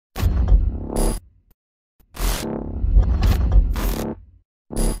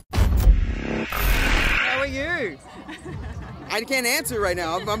I can't answer right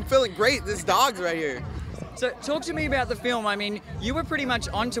now. I'm feeling great. This dog's right here. So talk to me about the film. I mean, you were pretty much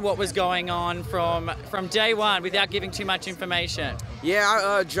onto what was going on from day one without giving too much information.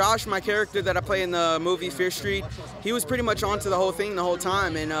 Yeah, Josh, my character that I play in the movie Fear Street, he was pretty much onto the whole thing the whole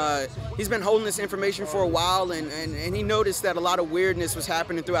time, and he's been holding this information for a while, and he noticed that a lot of weirdness was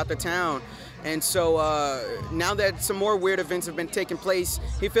happening throughout the town. And so now that some more weird events have been taking place,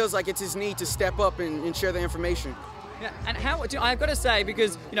 he feels like it's his need to step up and share the information. Yeah, and how, I've got to say,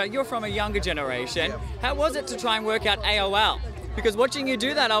 because you're from a younger generation, how was it to try and work out AOL? Because watching you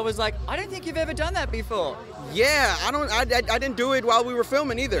do that, I was like, I don't think you've ever done that before. Yeah, I didn't do it while we were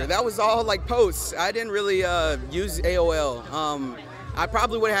filming either. That was all like posts. I didn't really use AOL. I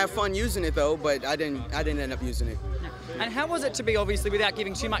probably would have fun using it though, but I didn't end up using it. And how was it to be, obviously, without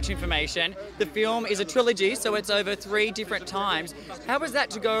giving too much information, the film is a trilogy, so it's over 3 different times. How was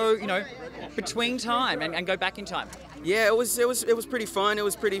that to go, between time and go back in time? Yeah, it was pretty fun. It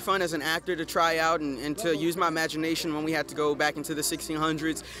was pretty fun as an actor to try out and to use my imagination when we had to go back into the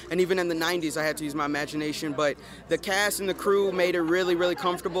 1600s, and even in the 90s I had to use my imagination. But the cast and the crew made it really, really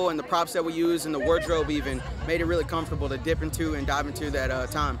comfortable, and the props that we used and the wardrobe even made it really comfortable to dip into and dive into that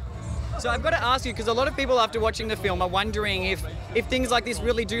time. So I've got to ask you, because a lot of people after watching the film are wondering if things like this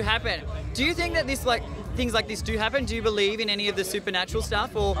really do happen. Do you think that things like this do happen? Do you believe in any of the supernatural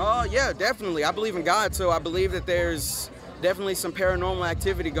stuff? Or? Yeah, definitely. I believe in God, so I believe that there's definitely some paranormal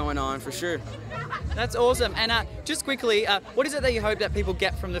activity going on for sure. That's awesome. And just quickly, what is it that you hope that people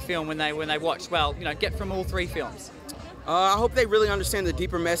get from the film when they watch? Well, get from all 3 films. I hope they really understand the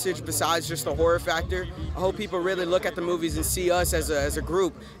deeper message besides just the horror factor. I hope people really look at the movies and see us as a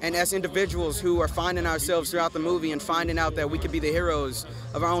group and as individuals who are finding ourselves throughout the movie and finding out that we could be the heroes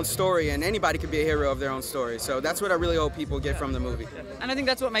of our own story, and anybody could be a hero of their own story. So that's what I really hope people get from the movie. And I think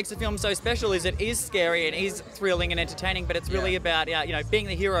that's what makes the film so special, is it is scary, it is thrilling and entertaining, but it's really about being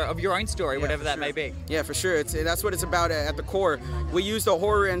the hero of your own story, whatever that may be. Yeah, for sure. That's what it's about at the core. We use the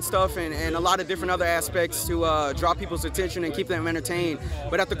horror and stuff and a lot of different other aspects to draw people's attention and keep them entertained.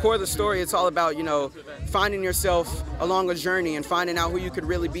 But at the core of the story, it's all about, finding yourself along a journey and finding out who you could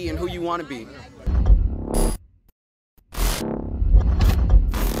really be and who you want to be.